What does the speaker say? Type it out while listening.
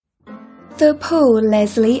The Paul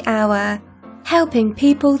Leslie Hour, helping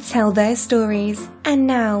people tell their stories. And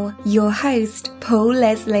now, your host, Paul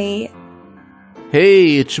Leslie.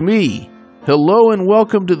 Hey, it's me. Hello and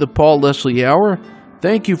welcome to the Paul Leslie Hour.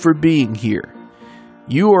 Thank you for being here.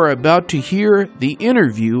 You are about to hear the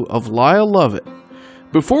interview of Lyle Lovett.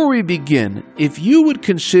 Before we begin, if you would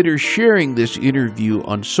consider sharing this interview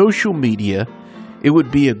on social media, it would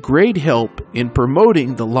be a great help in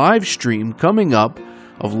promoting the live stream coming up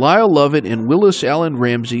of Lyle Lovett and Willis Allen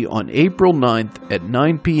Ramsey on April 9th at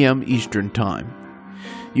 9 p.m. Eastern Time.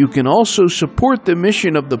 You can also support the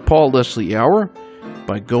mission of the Paul Leslie Hour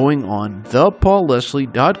by going on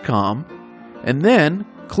thepaulleslie.com and then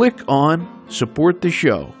click on Support the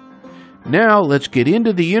Show. Now let's get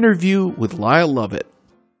into the interview with Lyle Lovett.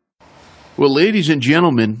 Well, ladies and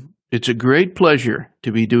gentlemen, it's a great pleasure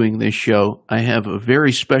to be doing this show. I have a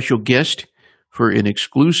very special guest for an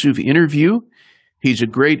exclusive interview. He's a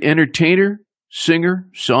great entertainer, singer,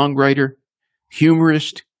 songwriter,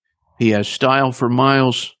 humorist. He has style for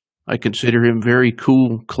miles. I consider him very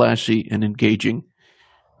cool, classy, and engaging.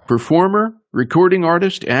 Performer, recording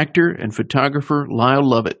artist, actor, and photographer, Lyle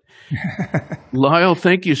Lovett. Lyle,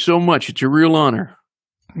 thank you so much. It's a real honor.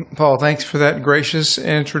 Paul, thanks for that gracious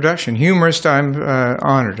introduction. Humorist, I'm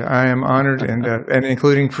honored. I am honored, and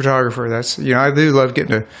including photographer. That's I do love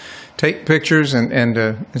getting to take pictures, and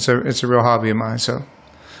it's a real hobby of mine. So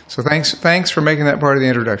thanks for making that part of the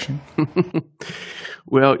introduction.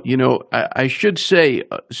 Well, I should say,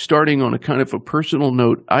 starting on a kind of a personal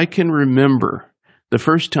note, I can remember the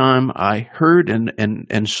first time I heard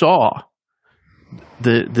and saw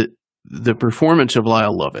the performance of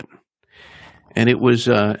Lyle Lovett. And it was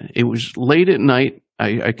late at night.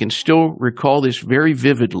 I can still recall this very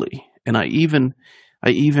vividly, and I even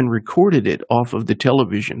recorded it off of the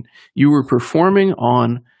television. You were performing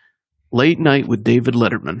on Late Night with David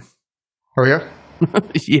Letterman. Oh yeah,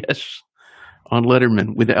 yes, on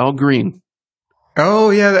Letterman with Al Green. Oh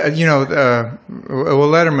yeah, well,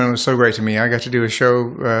 Letterman was so great to me. I got to do a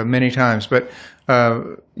show many times, but I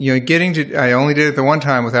only did it the one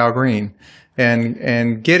time with Al Green.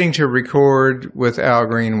 And getting to record with Al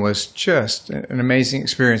Green was just an amazing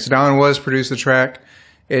experience. Don Was produced the track.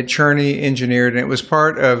 Ed Cherney engineered, and it was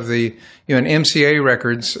part of the an MCA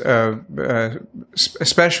Records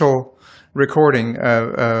special recording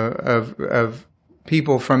of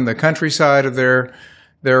people from the countryside of their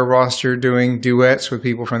roster doing duets with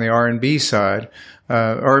people from the R&B side,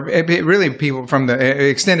 or really people from the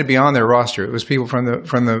extended beyond their roster. It was people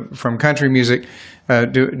from country music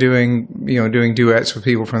doing duets with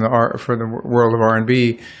people from the world of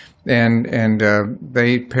R&B, and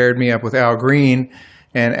they paired me up with Al Green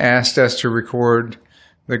and asked us to record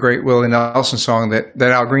the great Willie Nelson song that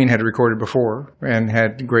Al Green had recorded before and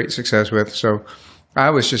had great success with. So I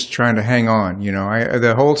was just trying to hang on,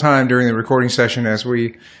 the whole time during the recording session I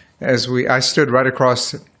stood right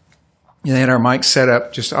across, they had our mics set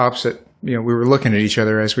up just opposite, we were looking at each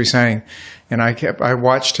other as we sang, and I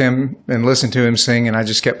watched him and listened to him sing, and I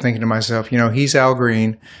just kept thinking to myself, he's Al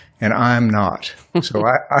Green and I'm not. So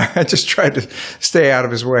I just tried to stay out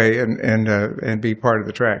of his way and be part of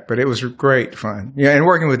the track, but it was great fun. And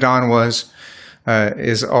working with Don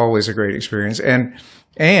is always a great experience. And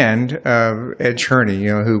Ed Cherney,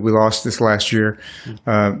 who we lost this last year,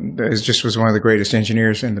 was one of the greatest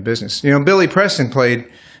engineers in the business. Billy Preston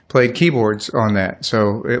played keyboards on that,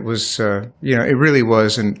 so it was, it really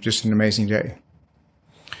was just an amazing day.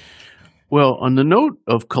 Well, on the note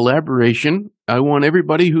of collaboration, I want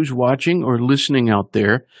everybody who's watching or listening out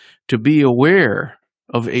there to be aware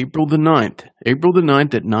of April the 9th. April the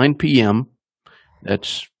 9th at 9 p.m.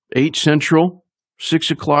 That's 8 Central. 6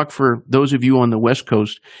 o'clock for those of you on the West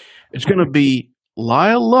Coast. It's going to be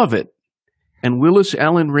Lyle Lovett and Willis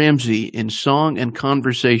Allen Ramsey in song and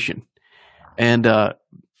conversation. And,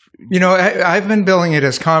 I've been billing it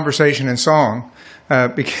as conversation and song,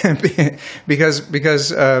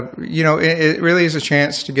 because it really is a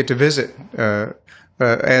chance to get to visit,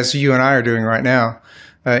 as you and I are doing right now,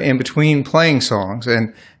 in between playing songs.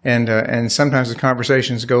 And sometimes the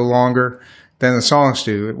conversations go longer than the songs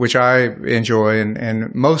do, which I enjoy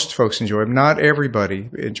and most folks enjoy, but not everybody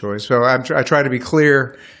enjoys. So I try to be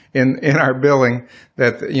clear in our billing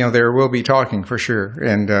that there will be talking for sure,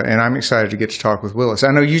 and I'm excited to get to talk with Willis.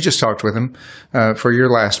 I know you just talked with him for your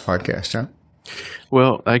last podcast, huh?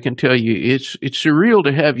 Well, I can tell you, it's surreal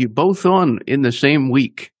to have you both on in the same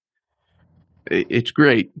week. It's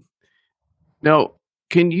great. Now,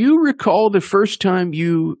 can you recall the first time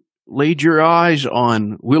you laid your eyes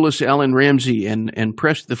on Willis Allen Ramsey and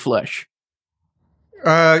pressed the flesh?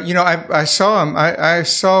 I saw him. I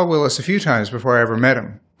saw Willis a few times before I ever met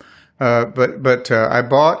him. But I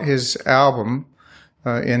bought his album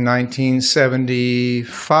in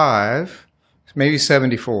 1975, maybe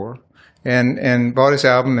 74, and bought his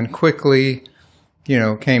album and quickly,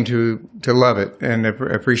 came to love it and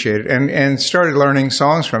appreciate it, and started learning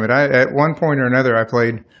songs from it. At one point or another, I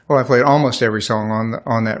played almost every song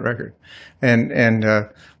on that record, and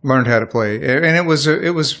learned how to play. And it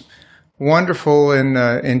was wonderful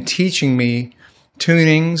in teaching me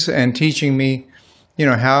tunings and teaching me,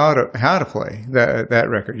 how to play that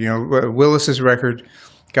record. Willis's record,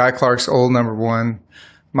 Guy Clark's Old Number One,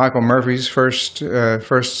 Michael Murphy's first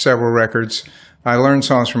several records. I learned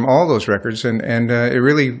songs from all those records, and it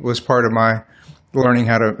really was part of my learning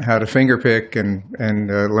how to finger pick and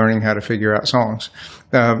learning how to figure out songs.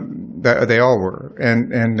 That they all were,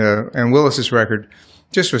 and Willis's record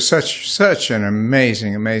just was such an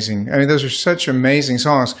amazing. I mean, those are such amazing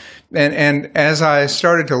songs. And as I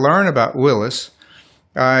started to learn about Willis,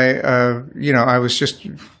 I was just,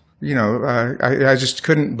 I just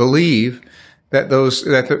couldn't believe that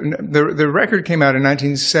the record came out in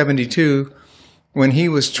 1972 when he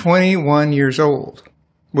was 21 years old,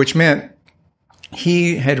 which meant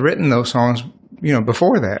he had written those songs,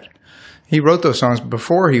 before that. He wrote those songs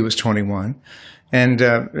before he was 21. And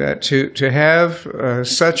to have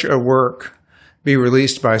such a work be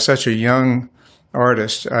released by such a young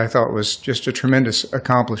artist, I thought was just a tremendous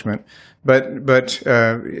accomplishment. But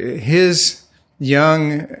his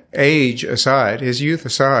young age aside, his youth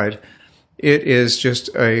aside, it is just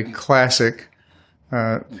a classic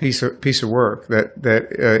piece of work that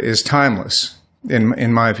is timeless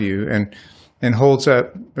in my view, and holds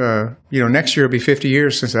up. Next year will be 50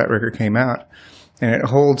 years since that record came out, and it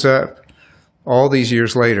holds up all these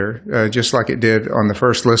years later, just like it did on the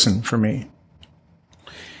first listen for me.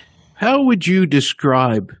 How would you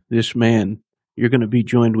describe this man you're going to be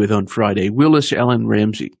joined with on Friday, Willis Allen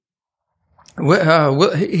Ramsey?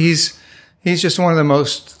 Well, he's just one of the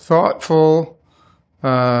most thoughtful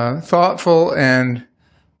and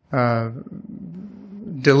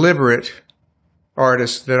deliberate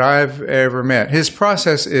artists that I've ever met. His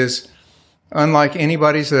process is unlike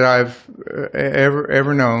anybody's that I've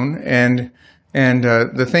ever known, and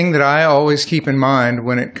the thing that I always keep in mind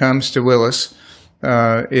when it comes to Willis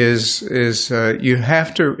is you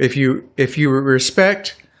have to, if you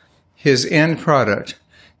respect his end product,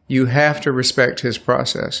 you have to respect his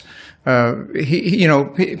process. People,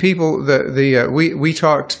 we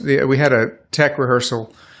talked, we had a tech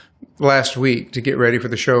rehearsal last week to get ready for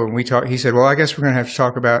the show, and he said, well, I guess we're going to have to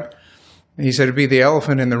talk about, he said it'd be the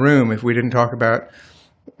elephant in the room if we didn't talk about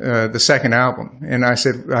the second album. And I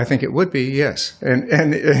said, I think it would be, yes. And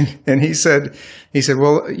he said,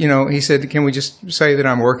 well, he said, can we just say that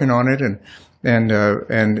I'm working on it and kind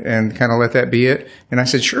of let that be it? And I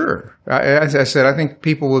said, sure. I said, I think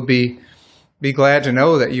people would be glad to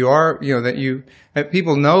know that you are, that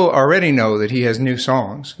people already know that he has new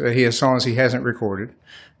songs, that he has songs he hasn't recorded,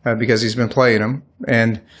 because he's been playing them.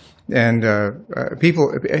 And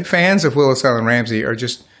people, fans of Willis Allen Ramsey are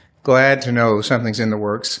just glad to know something's in the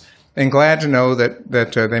works, and glad to know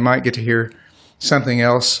that they might get to hear something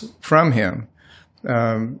else from him.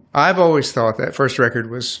 I've always thought that first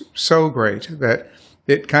record was so great that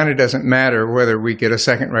it kind of doesn't matter whether we get a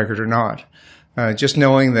second record or not. Just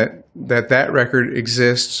knowing that record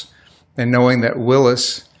exists, and knowing that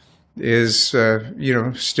Willis is,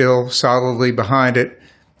 still solidly behind it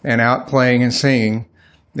and out playing and singing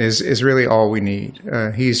is really all we need.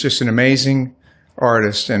 He's just an amazing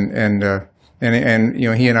artist, and he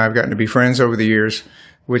and I have gotten to be friends over the years,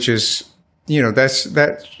 which is,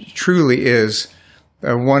 that truly is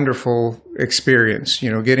a wonderful experience,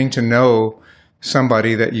 getting to know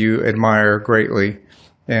somebody that you admire greatly,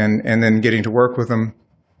 and then getting to work with them,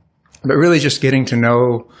 but really just getting to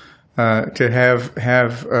know, to have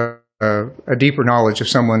a deeper knowledge of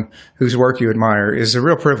someone whose work you admire is a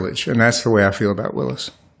real privilege, and that's the way I feel about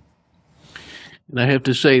Willis. And I have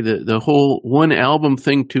to say that the whole one album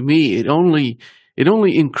thing, to me, it only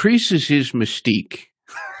increases his mystique.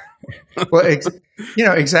 Well,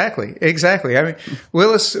 exactly. I mean,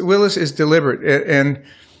 Willis is deliberate in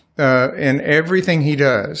everything he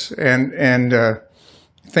does, and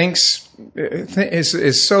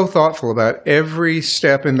is so thoughtful about every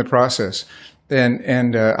step in the process.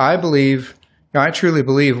 And I truly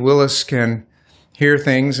believe Willis can hear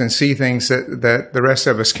things and see things that the rest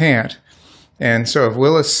of us can't. And so if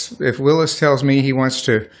Willis tells me he wants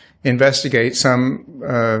to investigate some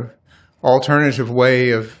alternative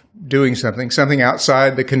way of doing something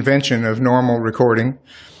outside the convention of normal recording,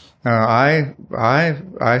 I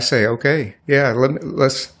say, okay, yeah,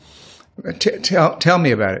 let's tell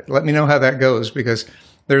me about it. Let me know how that goes, because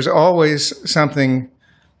there's always something,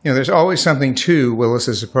 there's always something to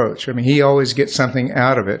Willis's approach. I mean, he always gets something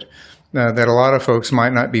out of it that a lot of folks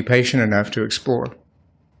might not be patient enough to explore.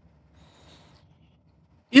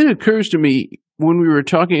 It occurs to me, when we were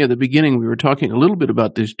talking at the beginning, we were talking a little bit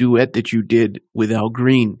about this duet that you did with Al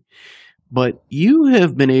Green, but you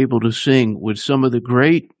have been able to sing with some of the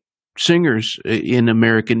great singers in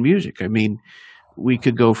American music. I mean, we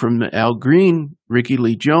could go from Al Green, Ricky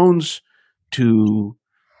Lee Jones, to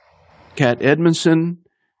Cat Edmondson,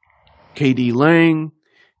 K.D. Lang.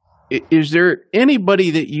 Is there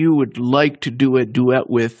anybody that you would like to do a duet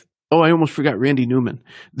with? Oh, I almost forgot Randy Newman,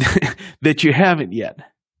 that you haven't yet.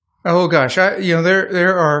 Oh gosh,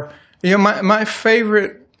 there are my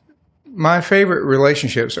favorite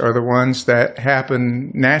relationships are the ones that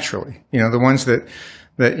happen naturally. The ones that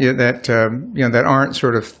aren't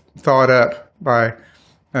sort of thought up by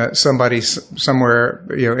somebody somewhere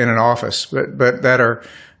in an office, but that are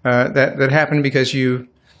that happen because you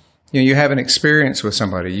have an experience with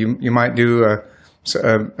somebody. You might do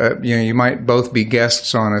you might both be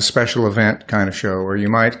guests on a special event kind of show, or you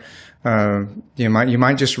might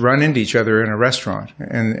just run into each other in a restaurant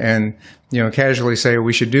and casually say,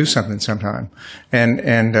 we should do something sometime, and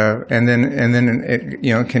then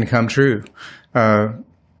it can come true.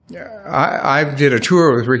 I did a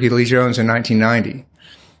tour with Ricky Lee Jones in 1990,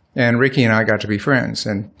 and Ricky and I got to be friends,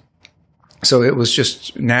 and so it was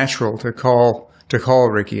just natural to call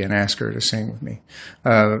Ricky and ask her to sing with me.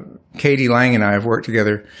 K.D. Lang and I have worked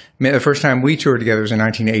together. The first time we toured together was in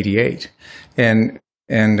 1988, and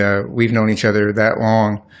we've known each other that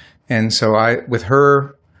long. And so with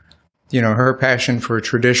her, her passion for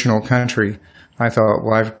traditional country, I thought,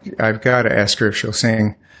 well, I've got to ask her if she'll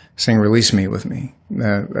sing "Release Me" with me,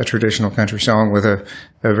 a traditional country song with a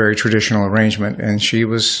very traditional arrangement. And she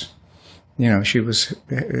was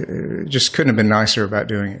just couldn't have been nicer about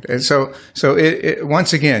doing it. And so it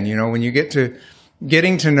once again, when you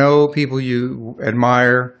getting to know people you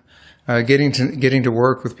admire, getting to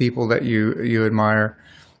work with people that you admire,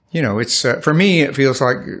 it's for me, it feels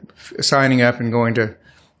like signing up and going to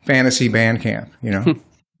fantasy band camp,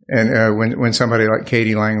 and when somebody like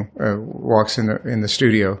K.D. Lang walks in the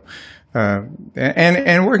studio,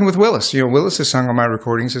 and working with Willis, Willis has sung on my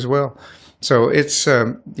recordings as well. So it's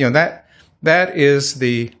that is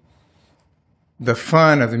the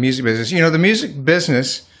fun of the music business. The music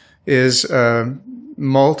business is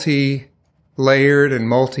multi-layered and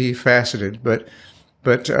multifaceted, but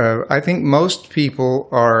I think most people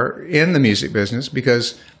are in the music business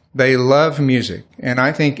because they love music. And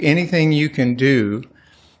I think anything you can do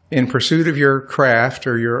in pursuit of your craft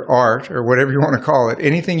or your art or whatever you want to call it,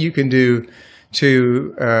 anything you can do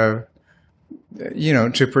to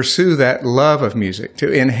pursue that love of music,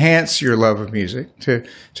 to enhance your love of music, to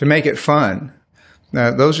make it fun.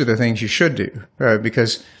 Those are the things you should do,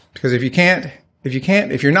 because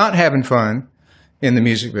if you're not having fun in the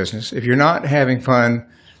music business, if you're not having fun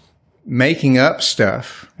making up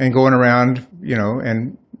stuff and going around,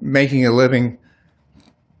 and making a living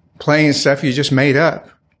playing stuff you just made up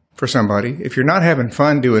for somebody, if you're not having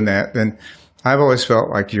fun doing that, then I've always felt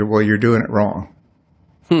like you're doing it wrong.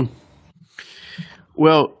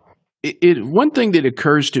 Well, one thing that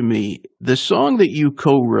occurs to me, the song that you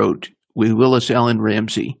co-wrote with Willis Allen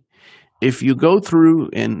Ramsey, if you go through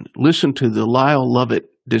and listen to the Lyle Lovett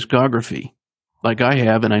discography, like I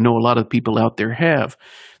have, and I know a lot of people out there have,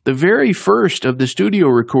 the very first of the studio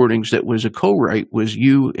recordings that was a co-write was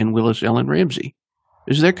you and Willis Allen Ramsey.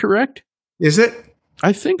 Is that correct? Is it?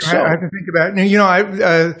 I think so. I have to think about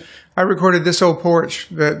it. I recorded "This Old Porch"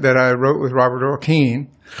 that I wrote with Robert Earl Keen.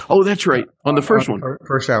 Oh, that's right. On the first one.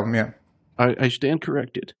 First album, yeah. I stand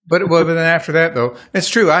corrected. But then after that, though, it's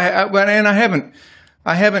true. I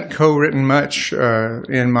haven't co-written much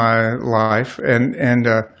in my life, and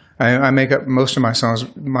I make up most of my songs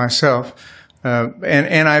myself.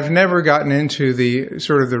 And I've never gotten into the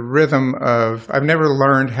sort of the rhythm of. I've never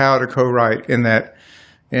learned how to co-write in that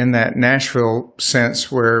Nashville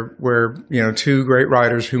sense where two great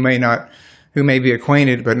writers who may be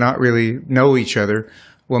acquainted but not really know each other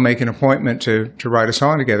will make an appointment to write a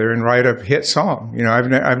song together and write a hit song.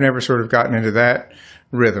 I've never sort of gotten into that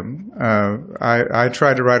rhythm. I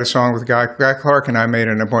tried to write a song with Guy Clark, and I made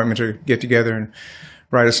an appointment to get together and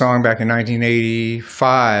write a song back in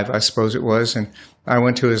 1985, I suppose it was. And I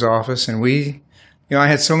went to his office, and I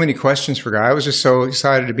had so many questions for Guy. I was just so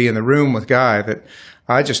excited to be in the room with Guy that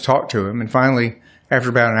I just talked to him. And finally, after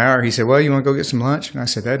about an hour, he said, "Well, you want to go get some lunch?" And I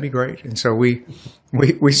said, "That'd be great." And so we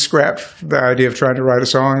scrapped the idea of trying to write a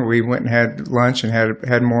song. We went and had lunch and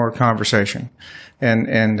had more conversation.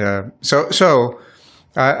 And so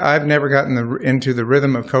I've never gotten into the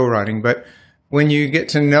rhythm of co-writing, but when you get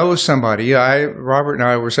to know somebody, Robert and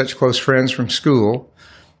I were such close friends from school.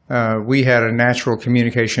 We had a natural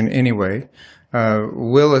communication anyway.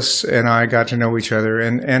 Willis and I got to know each other,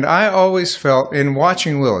 and I always felt in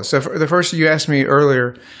watching Willis. The first you asked me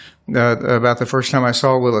earlier about the first time I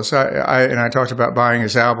saw Willis, I talked about buying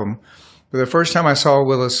his album. But the first time I saw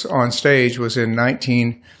Willis on stage was in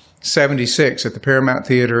 1976 at the Paramount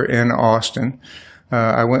Theater in Austin.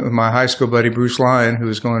 I went with my high school buddy Bruce Lyon, who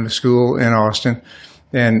was going to school in Austin,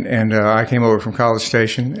 and I came over from College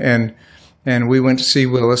Station, and we went to see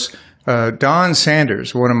Willis. Don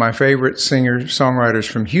Sanders, one of my favorite singer-songwriters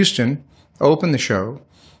from Houston, opened the show,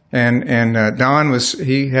 and Don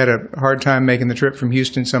he had a hard time making the trip from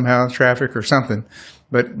Houston somehow, traffic or something,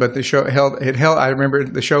 but the show held. I remember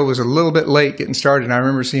the show was a little bit late getting started, and I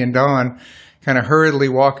remember seeing Don kind of hurriedly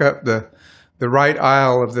walk up the right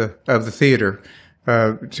aisle of the theater.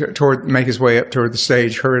 Make his way up toward the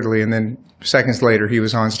stage hurriedly, and then seconds later he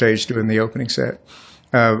was on stage doing the opening set.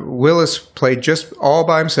 Willis played just all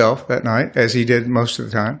by himself that night, as he did most of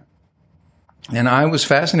the time, and I was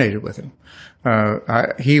fascinated with him.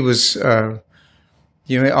 He was, almost.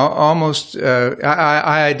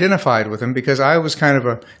 I identified with him because I was kind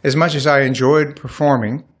of as much as I enjoyed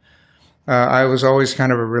performing, I was always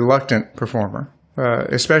kind of a reluctant performer,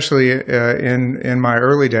 especially in my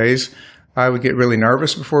early days. I would get really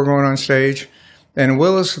nervous before going on stage. And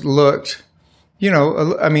Willis looked, he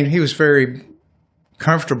was very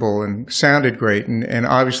comfortable and sounded great and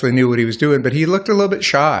obviously knew what he was doing, but he looked a little bit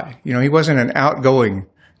shy. He wasn't an outgoing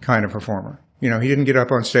kind of performer. He didn't get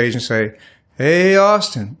up on stage and say, "Hey,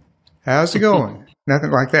 Austin, how's it going?"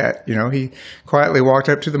 Nothing like that. He quietly walked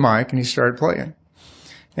up to the mic and he started playing.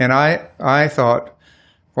 And I thought,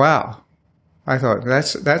 wow,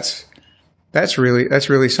 that's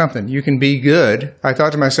really something. You can be good. I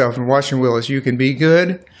thought to myself in watching Willis, you can be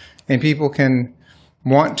good and people can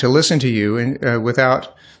want to listen to you and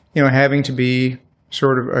without, having to be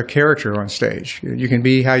sort of a character on stage. You can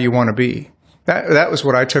be how you want to be. That was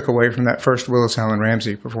what I took away from that first Willis Allen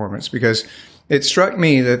Ramsey performance, because it struck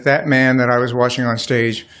me that man that I was watching on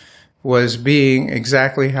stage was being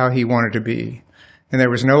exactly how he wanted to be. And there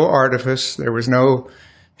was no artifice. There was no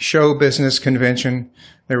show business convention.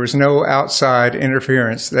 There was no outside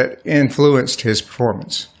interference that influenced his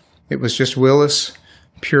performance. It was just Willis,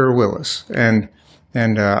 pure Willis, and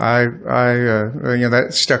that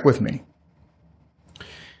stuck with me.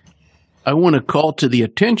 I want to call to the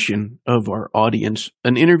attention of our audience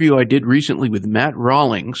an interview I did recently with Matt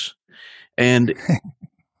Rawlings, and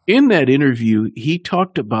in that interview, he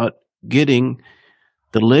talked about getting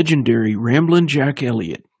the legendary Ramblin' Jack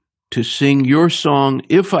Elliott to sing your song,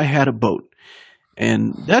 "If I Had a Boat."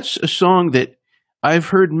 And that's a song that I've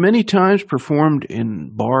heard many times performed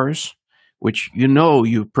in bars, which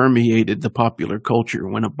you've permeated the popular culture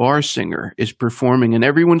when a bar singer is performing and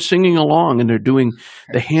everyone's singing along and they're doing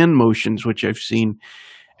the hand motions, which I've seen.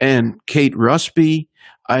 And Kate Rusby,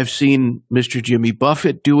 I've seen Mr. Jimmy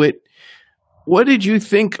Buffett do it. What did you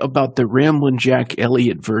think about the Ramblin' Jack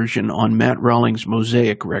Elliott version on Matt Rawlings'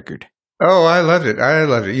 Mosaic record? Oh, I loved it.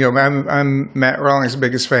 I'm Matt Rawlings'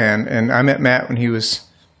 biggest fan, and I met Matt when he was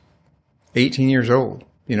 18 years old.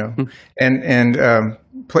 And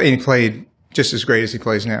he played just as great as he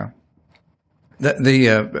plays now.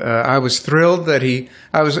 I was thrilled that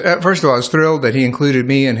first of all, I was thrilled that he included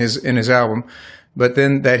me in his album, but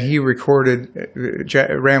then that he recorded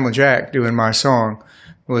Ramblin' Jack doing my song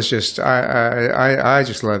was just I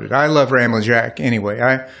just loved it. I love Ramblin' Jack anyway.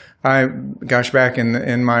 Back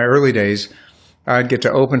in my early days, I'd get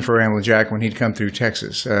to open for Ramblin' Jack when he'd come through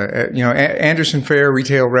Texas. Anderson Fair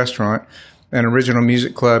Retail Restaurant, an original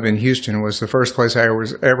music club in Houston, was the first place I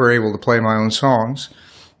was ever able to play my own songs,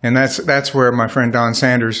 and that's where my friend Don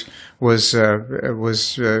Sanders was a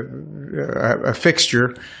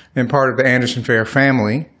fixture and part of the Anderson Fair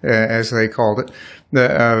family, as they called it.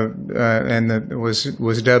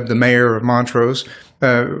 Was dubbed the mayor of Montrose.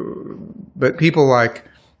 But people like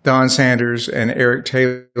Don Sanders and Eric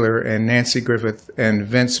Taylor and Nancy Griffith and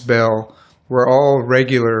Vince Bell were all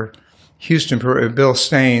regular Houston. Bill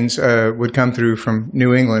Staines would come through from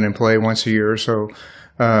New England and play once a year or so.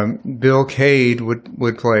 Bill Cade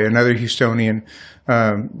would play, another Houstonian.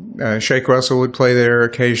 Shake Russell would play there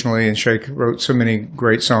occasionally, and Shake wrote so many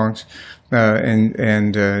great songs.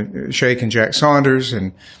 And Shake and Jack Saunders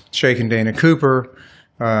and Shake and Dana Cooper.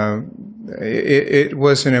 It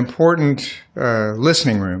was an important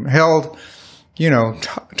listening room, held,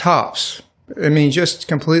 tops. I mean, just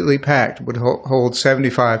completely packed, would hold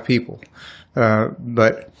 75 people.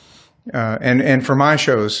 But And for my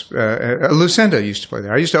shows, Lucinda used to play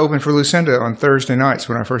there. I used to open for Lucinda on Thursday nights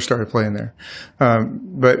when I first started playing there.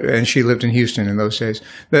 And she lived in Houston in those days.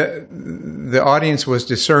 The audience was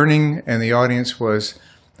discerning, and the audience was,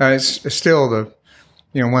 it's still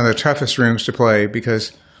one of the toughest rooms to play,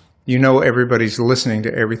 because everybody's listening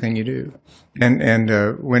to everything you do. And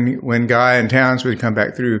when Guy and Towns would come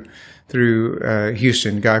back through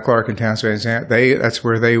Houston, Guy Clark and Towns Van Zandt, that's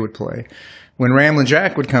where they would play. When Ramblin'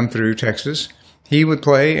 Jack would come through Texas, he would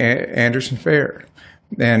play Anderson Fair,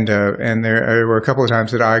 and there were a couple of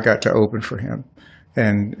times that I got to open for him,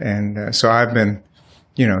 and so I've been,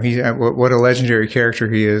 what a legendary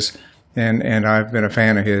character he is, and I've been a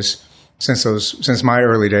fan of his since my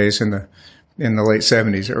early days in the late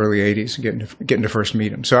 '70s, early '80s, getting to first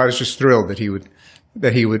meet him. So I was just thrilled that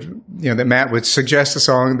that Matt would suggest a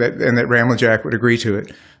song and that Ramblin' Jack would agree to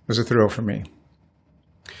it. It was a thrill for me.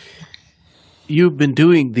 You've been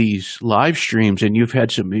doing these live streams, and you've had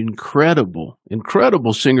some incredible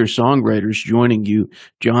singer-songwriters joining you.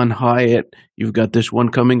 John Hyatt, you've got this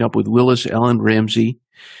one coming up with Willis Allen Ramsey.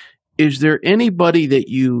 Is there anybody that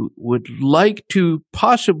you would like to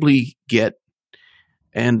possibly get?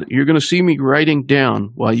 And you're going to see me writing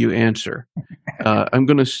down while you answer.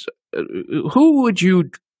 Who would you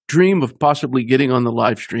dream of possibly getting on the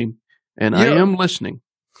live stream? And I am listening.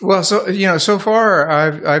 Well, so far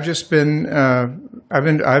I've just been I've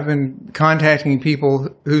been contacting people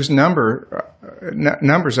whose numbers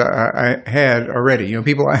I had already.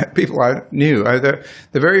 People I knew. The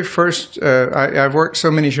very first I've worked so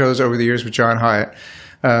many shows over the years with John Hyatt.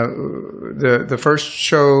 The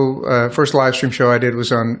first live stream show I did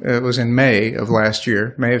was in May of last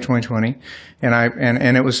year, May of 2020,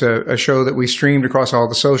 and it was a show that we streamed across all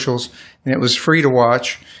the socials, and it was free to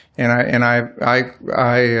watch. And I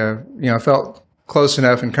felt close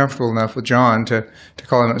enough and comfortable enough with John to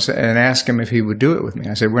call him and ask him if he would do it with me.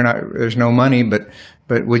 I said, there's no money, but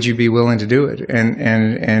would you be willing to do it?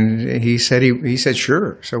 And he said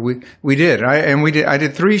sure. So we did. I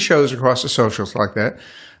did 3 shows across the socials like that,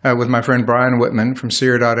 with my friend Brian Whitman from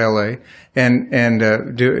Sierra.la and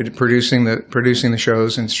producing the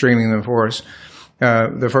shows and streaming them for us.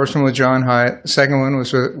 The first one with John Hyatt. The second one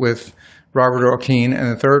was with Robert Earl Keen, and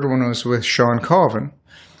the third one was with Sean Colvin.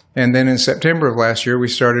 And then in September of last year, we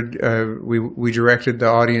started. We directed the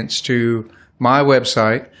audience to my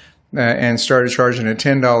website and started charging a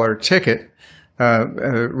 $10 ticket,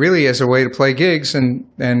 really as a way to play gigs and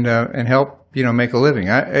help make a living.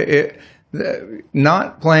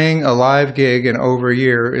 Not playing a live gig in over a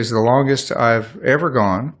year is the longest I've ever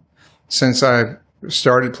gone since I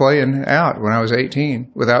started playing out when I was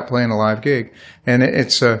 18 without playing a live gig, and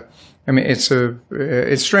it's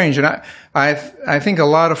strange, and I think a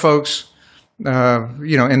lot of folks, in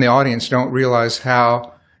the audience don't realize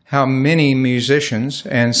how many musicians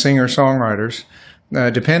and singer-songwriters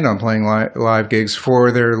depend on playing live gigs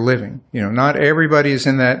for their living. Not everybody is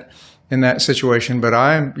in that situation, but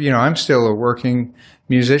I'm still a working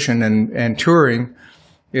musician, and touring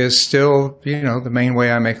is still the main way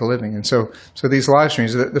I make a living. And so these live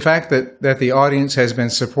streams, the fact that the audience has been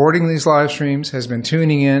supporting these live streams, has been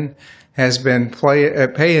tuning in, has been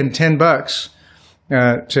paying $10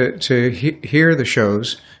 to hear the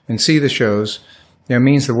shows and see the shows,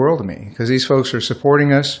 means the world to me, because these folks are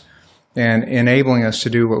supporting us and enabling us to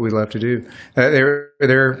do what we love to do. They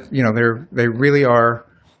really are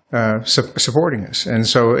supporting us, and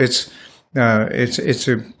so it's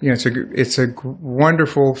a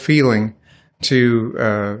wonderful feeling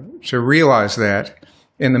to realize that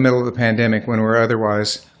in the middle of the pandemic when we're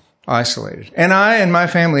otherwise isolated. And I and my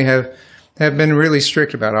family have been really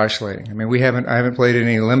strict about isolating. I mean, I haven't played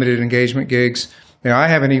any limited engagement gigs. I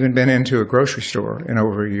haven't even been into a grocery store in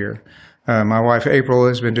over a year. My wife April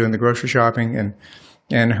has been doing the grocery shopping,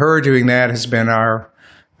 and her doing that has been our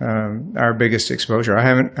biggest exposure. I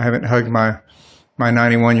haven't hugged my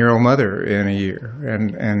 91-year-old mother in a year,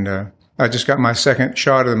 and I just got my second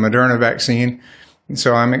shot of the Moderna vaccine, and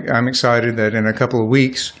so I'm excited that in a couple of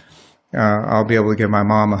weeks I'll be able to give my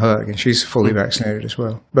mom a hug, and she's fully vaccinated as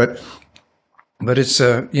well. But it's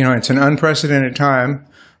it's an unprecedented time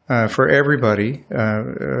for everybody,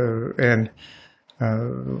 and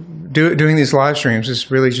doing these live streams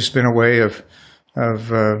has really just been a way of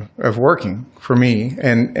working for me,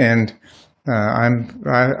 and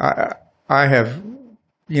I have,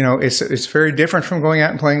 it's very different from going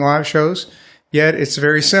out and playing live shows, yet it's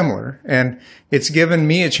very similar, and it's given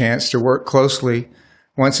me a chance to work closely,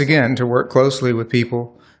 once again, with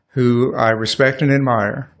people who I respect and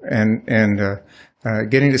admire, and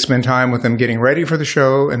getting to spend time with them, getting ready for the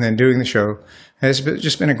show, and then doing the show has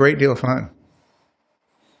just been a great deal of fun.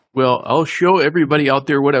 Well, I'll show everybody out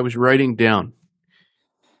there what I was writing down.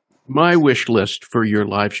 My wish list for your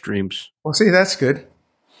live streams. Well, see, that's good.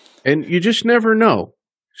 And you just never know.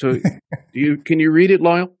 So can you read it,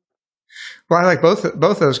 Lyle? Well, I like both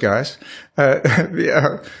those guys.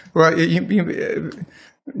 Yeah, well,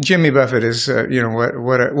 Jimmy Buffett is, what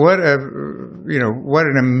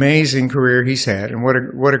an amazing career he's had, and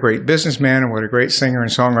what a great businessman, and what a great singer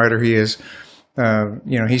and songwriter he is.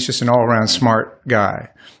 He's just an all around smart guy,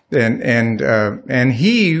 and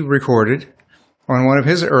he recorded on one of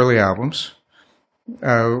his early albums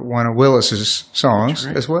one of Willis's songs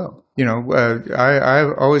as well.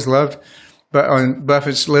 I've always loved. But on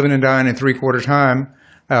Buffett's Living and Dying in Three-Quarter Time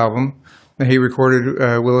album, he recorded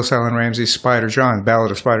Willis Allen Ramsey's Spider John,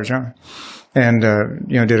 Ballad of Spider John, and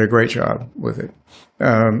did a great job with it.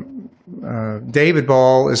 David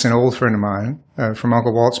Ball is an old friend of mine from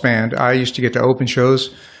Uncle Walt's band. I used to get to open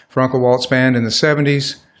shows for Uncle Walt's band in the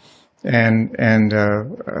 70s, and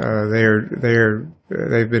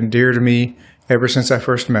they've been dear to me ever since I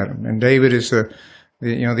first met them. And David is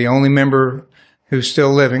the only member who's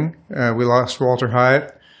still living. We lost Walter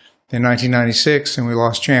Hyatt in 1996, and we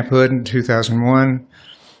lost Champ Hood in 2001.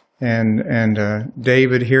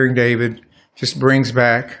 And hearing David just brings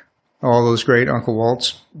back all those great Uncle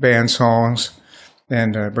Walt's band songs,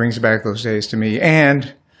 and brings back those days to me.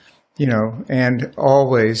 And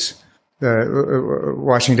always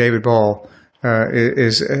watching David Ball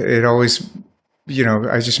it always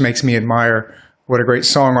it just makes me admire what a great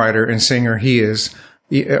songwriter and singer he is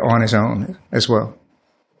on his own as well.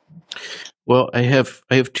 Well, I have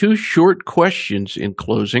two short questions in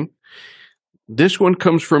closing. This one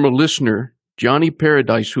comes from a listener, Johnny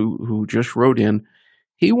Paradise, who just wrote in.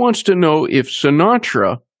 He wants to know if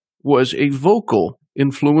Sinatra was a vocal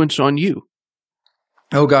influence on you.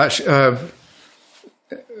 Oh gosh, in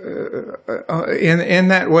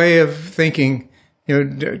that way of thinking,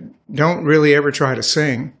 don't really ever try to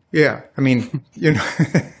sing. Yeah, I mean, to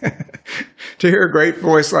hear a great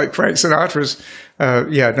voice like Frank Sinatra's,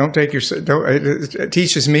 it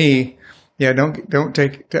teaches me,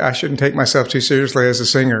 I shouldn't take myself too seriously as a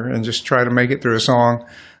singer and just try to make it through a song.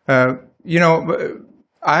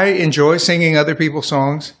 I enjoy singing other people's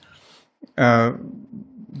songs,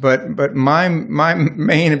 but my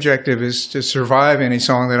main objective is to survive any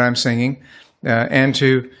song that I'm singing, and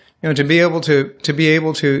to be able to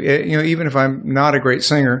even if I'm not a great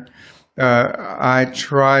singer, I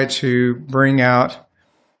try to bring out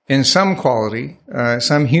in some quality,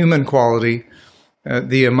 some human quality,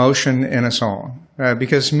 the emotion in a song,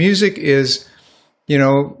 because music is,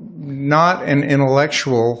 not an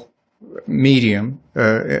intellectual medium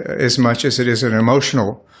as much as it is an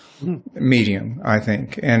emotional medium, I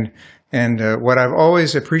think. And what I've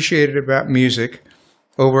always appreciated about music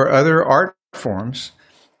over other art forms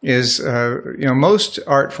is, most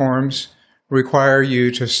art forms require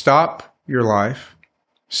you to stop your life,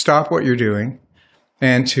 stop what you're doing,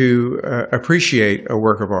 and to appreciate a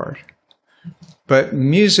work of art. But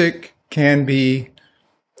music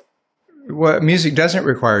music doesn't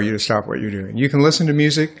require you to stop what you're doing. You can listen to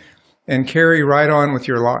music and carry right on with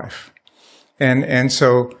your life. And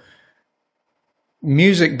so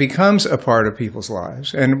music becomes a part of people's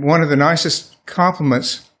lives. And one of the nicest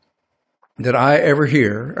compliments that I ever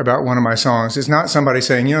hear about one of my songs is not somebody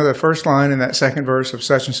saying, the first line in that second verse of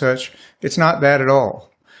such and such. It's not that at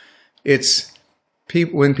all. It's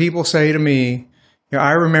when people say to me,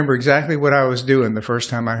 I remember exactly what I was doing the first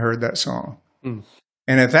time I heard that song. Mm.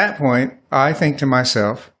 And at that point, I think to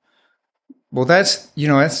myself, well, that's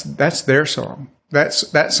their song.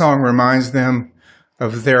 That song reminds them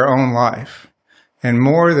of their own life. And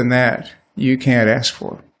more than that, you can't ask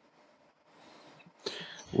for.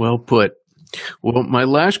 Well put. Well, my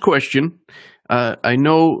last question, I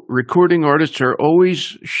know recording artists are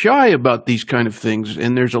always shy about these kind of things,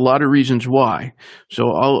 and there's a lot of reasons why.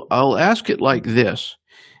 So I'll ask it like this.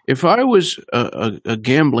 If I was a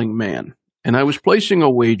gambling man and I was placing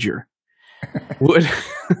a wager, would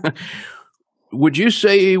you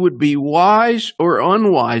say it would be wise or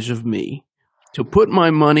unwise of me to put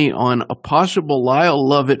my money on a possible Lyle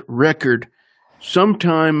Lovett record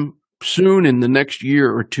sometime soon in the next year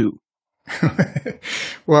or two?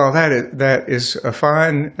 Well, that is a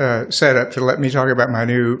fine setup to let me talk about my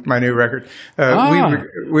new record.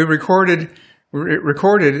 We recorded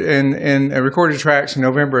tracks in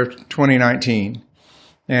November of 2019,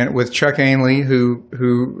 and with Chuck Ainley, who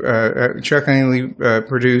Chuck Ainley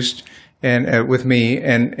produced, and with me,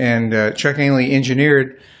 and Chuck Ainley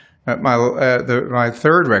engineered my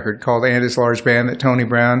third record called "And His Large Band" that Tony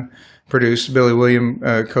Brown produced. Billy Williams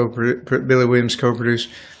co-produced.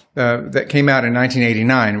 that came out in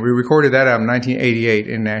 1989. We recorded that album in 1988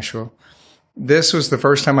 in Nashville. This was the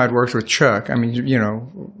first time I'd worked with Chuck. I mean,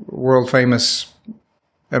 world famous,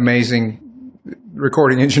 amazing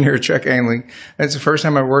recording engineer Chuck Ainley. That's the first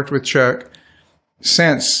time I worked with Chuck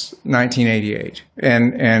since 1988,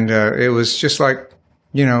 and it was just like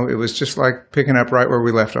picking up right where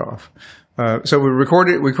we left off. So we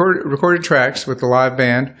recorded tracks with the live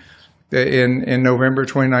band in November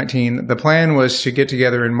 2019. The plan was to get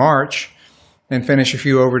together in March and finish a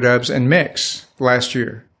few overdubs and mix last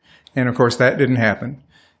year. And of course that didn't happen.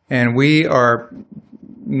 And we are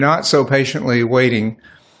not so patiently waiting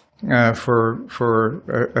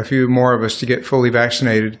for a few more of us to get fully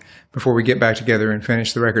vaccinated before we get back together and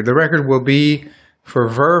finish the record. The record will be for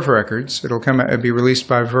Verve Records. It'll be released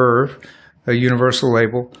by Verve, a Universal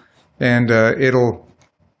label, and it'll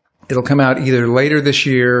come out either later this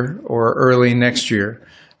year or early next year,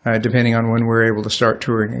 depending on when we're able to start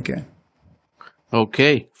touring again.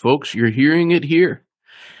 Okay, folks, you're hearing it here.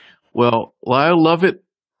 Well, Lyle Lovett,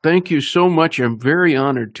 thank you so much. I'm very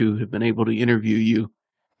honored to have been able to interview you.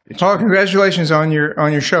 Paul, congratulations on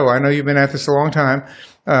your show. I know you've been at this a long time.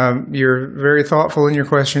 You're very thoughtful in your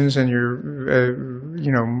questions, and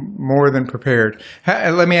you're more than prepared.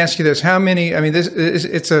 Let me ask you this: how many? I mean,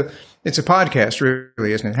 it's a podcast,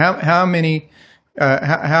 really, isn't it? How many?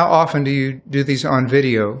 How often do you do these on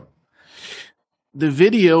video? The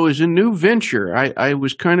video is a new venture. I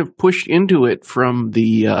was kind of pushed into it from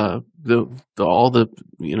the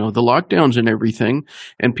lockdowns and everything,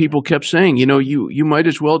 and people kept saying, you might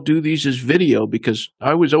as well do these as video, because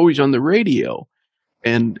I was always on the radio,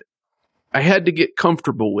 and I had to get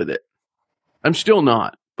comfortable with it. I'm still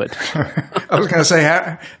not, but I was going to say,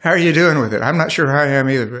 how are you doing with it? I'm not sure how I am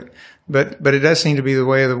either, but it does seem to be the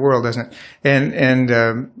way of the world, doesn't it?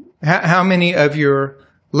 And how many of your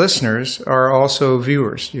listeners are also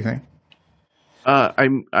viewers, do you think?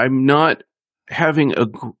 I'm not having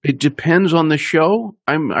it depends on the show.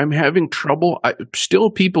 I'm having trouble. Still,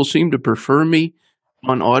 people seem to prefer me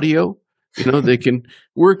on audio. They can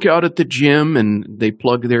work out at the gym and they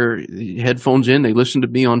plug their headphones in. They listen to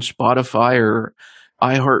me on Spotify or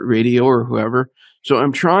iHeartRadio or whoever. So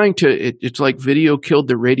I'm trying to, it's like video killed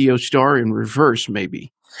the radio star in reverse,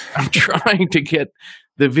 maybe. I'm trying to get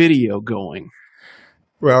the video going.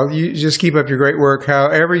 Well, you just keep up your great work,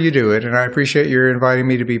 however you do it, and I appreciate your inviting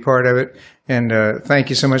me to be part of it. And thank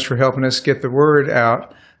you so much for helping us get the word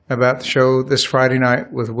out about the show this Friday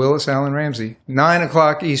night with Willis Allen Ramsey. 9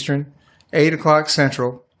 o'clock Eastern, 8 o'clock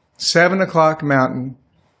Central, 7 o'clock Mountain,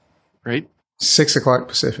 right? 6 o'clock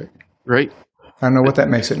Pacific. Right. I don't know what that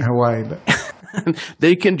makes it in Hawaii, but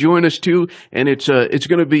they can join us too. And it's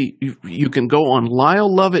going to be, you can go on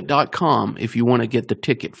lylelovett.com if you want to get the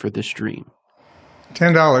ticket for the stream.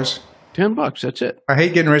 $10. $10, that's it. I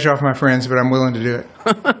hate getting rich off my friends, but I'm willing to do it.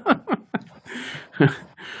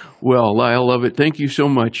 Well, Lyle Lovett, thank you so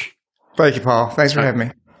much. Thank you, Paul. Thanks for having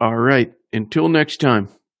me. All right. Until next time.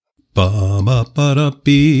 Ba ba ba da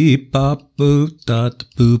beep ba boop da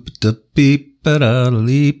boop da beep ba da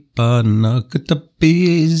leap ba knock da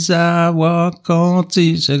bees. I walk on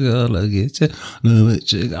teach a girl a get it. No,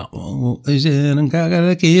 it's a got oh, is it and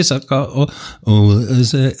gaga kiss a call. Oh,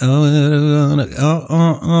 is it? I'm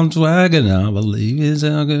swagging. I believe it's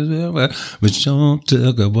a good, but don't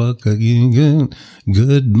talk about again.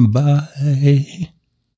 Goodbye.